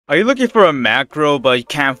Are you looking for a macro but you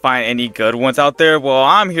can't find any good ones out there? Well,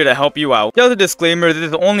 I'm here to help you out. Just a disclaimer, this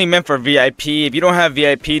is only meant for VIP. If you don't have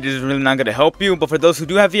VIP, this is really not going to help you. But for those who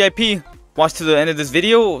do have VIP, watch to the end of this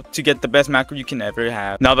video to get the best macro you can ever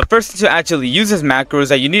have. Now, the first thing to actually use this macro is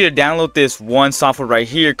that you need to download this one software right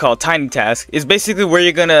here called TinyTask. It's basically where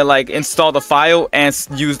you're gonna like install the file and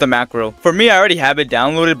use the macro. For me, I already have it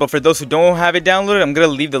downloaded, but for those who don't have it downloaded, I'm gonna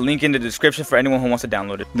leave the link in the description for anyone who wants to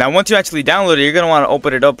download it. Now, once you actually download it, you're gonna want to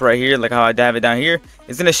open it up right here, like how I have it down here.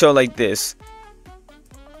 It's gonna show like this.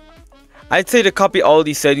 I'd say to copy all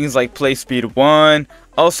these settings like play speed 1.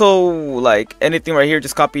 Also, like anything right here,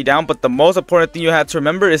 just copy down. But the most important thing you have to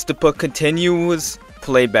remember is to put continuous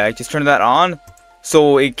playback. Just turn that on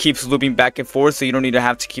so it keeps looping back and forth, so you don't need to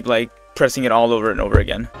have to keep like pressing it all over and over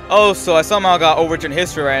again. Oh, so I somehow got overturned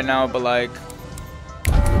history right now, but like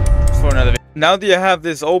for another video. Now that you have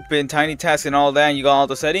this open, TinyTask and all that, and you got all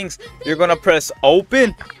the settings, you're gonna press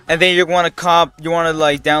open, and then you're gonna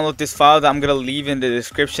like download this file that I'm gonna leave in the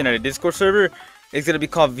description at a Discord server. It's gonna be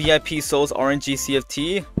called VIP Souls RNG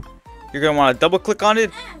CFT. You're gonna want to double click on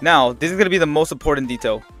it. Now, this is gonna be the most important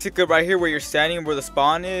detail. Basically, right here where you're standing, where the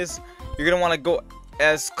spawn is, you're gonna want to go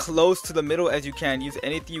as close to the middle as you can. Use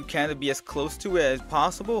anything you can to be as close to it as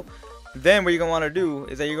possible. Then what you're gonna want to do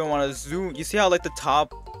is that you're gonna want to zoom. You see how like the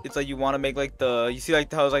top, it's like you want to make like you see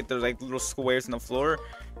like how like there's like little squares on the floor.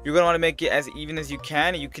 You're gonna want to make it as even as you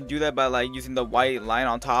can, and you can do that by like using the white line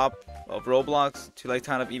on top of Roblox to like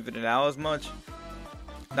kind of even it out as much.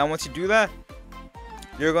 Now once you do that,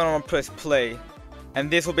 you're gonna want to press play, and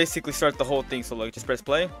this will basically start the whole thing. So like just press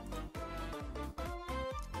play.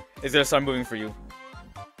 It's gonna start moving for you.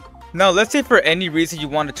 Now let's say for any reason you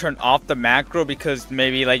want to turn off the macro because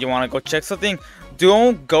maybe like you want to go check something.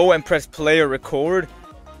 Don't go and press play or record.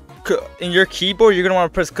 In your keyboard, you're gonna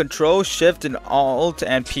want to press Control, Shift, and Alt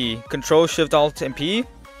and P. Control, Shift, Alt, and P.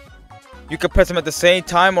 You can press them at the same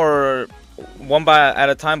time or one at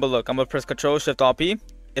a time. But look, I'm gonna press Control, Shift, Alt, P.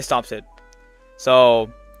 It stops it. So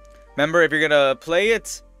remember, if you're gonna play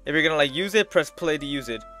it, if you're gonna like use it, press play to use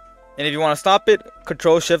it. And if you want to stop it,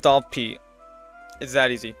 Control, Shift, Alt, P. It's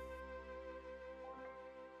that easy.